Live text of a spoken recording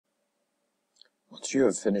Once you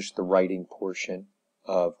have finished the writing portion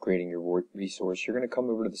of creating your resource, you're going to come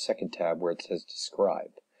over to the second tab where it says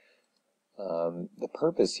Describe. The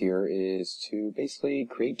purpose here is to basically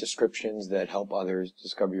create descriptions that help others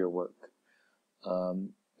discover your work.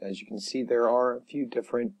 As you can see, there are a few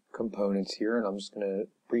different components here, and I'm just going to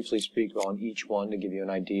briefly speak on each one to give you an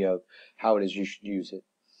idea of how it is you should use it.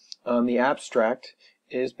 The abstract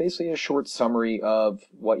is basically a short summary of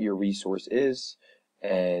what your resource is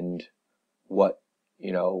and what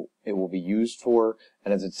it will be used for,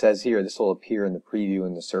 and as it says here, this will appear in the preview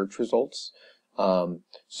in the search results.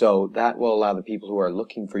 So that will allow the people who are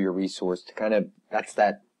looking for your resource to that's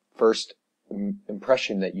that first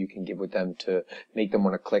impression that you can give with them to make them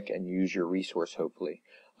want to click and use your resource, hopefully.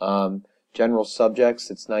 General subjects,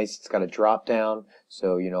 it's nice, it's got a drop down,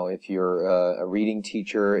 so if you're a reading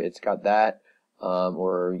teacher, it's got that.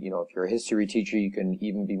 Or if you're a history teacher, you can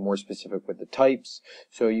even be more specific with the types.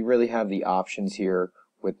 So you really have the options here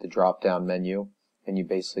with the drop-down menu, and you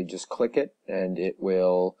basically just click it and it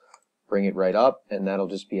will bring it right up, and that'll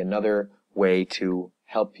just be another way to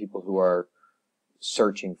help people who are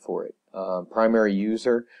searching for it. Primary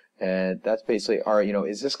user, and that's basically,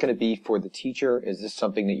 is this going to be for the teacher? Is this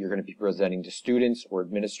something that you're going to be presenting to students or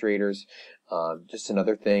administrators? Just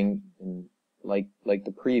another thing. Like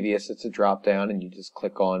the previous, it's a drop down and you just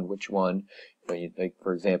click on which one. Like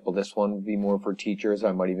for example, this one would be more for teachers.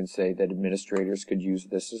 I might even say that administrators could use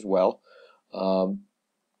this as well.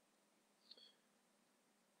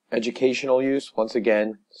 Educational use, once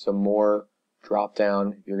again, some more drop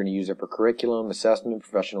down. You're going to use it for curriculum, assessment,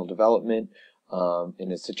 professional development.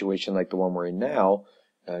 In a situation like the one we're in now,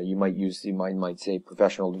 you might say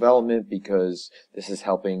professional development because this is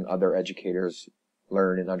helping other educators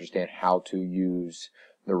learn and understand how to use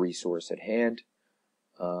the resource at hand.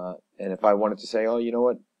 And if I wanted to say,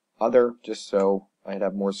 other, just so I'd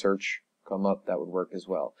have more search come up, that would work as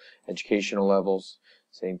well. Educational levels,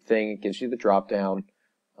 same thing. It gives you the drop down.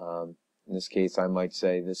 In this case, I might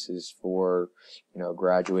say this is for,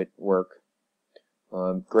 graduate work.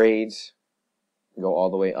 Grades, you go all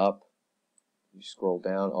the way up. You scroll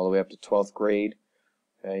down all the way up to 12th grade.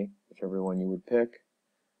 Okay, whichever one you would pick.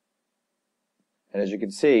 And as you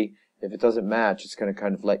can see, if it doesn't match, it's going to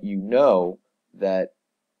kind of let you know that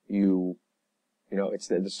the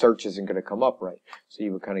search isn't going to come up right. So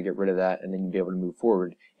you would kind of get rid of that, and then you'd be able to move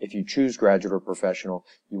forward. If you choose graduate or professional,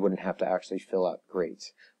 you wouldn't have to actually fill out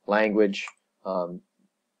grades. Language, all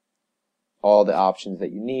the options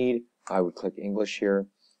that you need. I would click English here.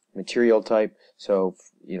 Material type, so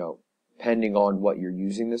depending on what you're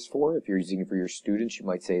using this for, if you're using it for your students, you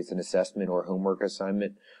might say it's an assessment or homework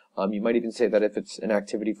assignment. You might even say that if it's an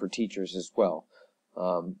activity for teachers as well.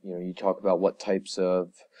 You talk about what types of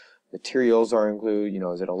materials are included.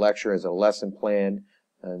 Is it a lecture? Is it a lesson plan?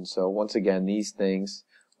 And so once again, these things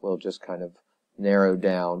will just kind of narrow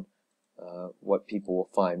down what people will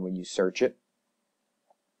find when you search it.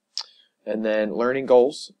 And then learning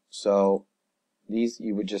goals. So these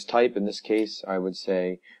you would just type. In this case, I would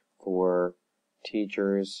say for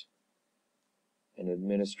teachers and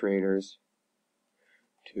administrators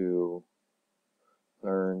to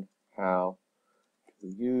learn how to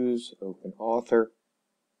use OpenAuthor.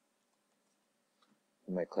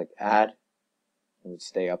 You might click Add. It would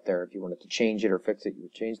stay up there. If you wanted to change it or fix it, you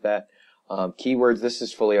would change that. Keywords, this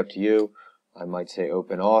is fully up to you. I might say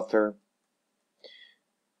OpenAuthor.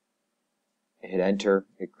 Hit Enter.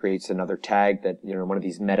 It creates another tag that, one of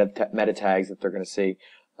these meta tags that they're going to see.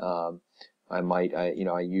 I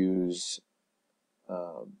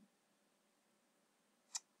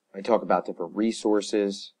talk about different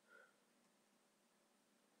resources.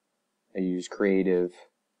 I use Creative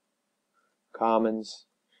Commons.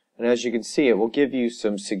 And as you can see, it will give you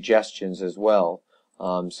some suggestions as well.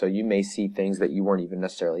 So you may see things that you weren't even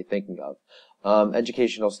necessarily thinking of.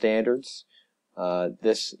 Educational standards.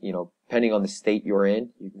 This, depending on the state you're in,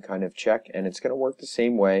 you can kind of check, and it's going to work the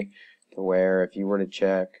same way to where if you were to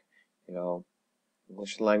check,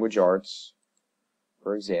 English language arts,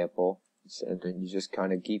 for example, and then you just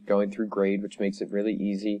kind of keep going through grade, which makes it really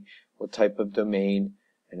easy, what type of domain,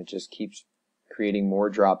 and it just keeps creating more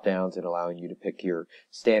drop downs and allowing you to pick your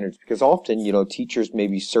standards. Because often, teachers may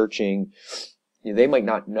be searching, they might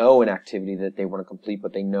not know an activity that they want to complete,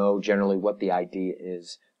 but they know generally what the idea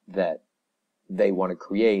is that they want to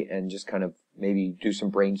create, and just kind of maybe do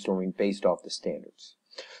some brainstorming based off the standards.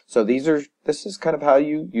 So this is kind of how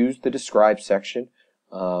you use the describe section.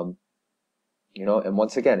 And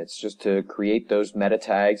once again, it's just to create those meta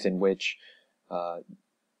tags in which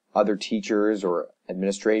other teachers or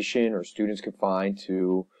administration or students can find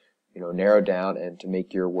to narrow down and to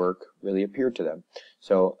make your work really appear to them.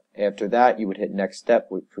 So After that, you would hit next step,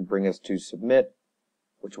 which would bring us to submit,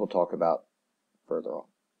 which we'll talk about further on.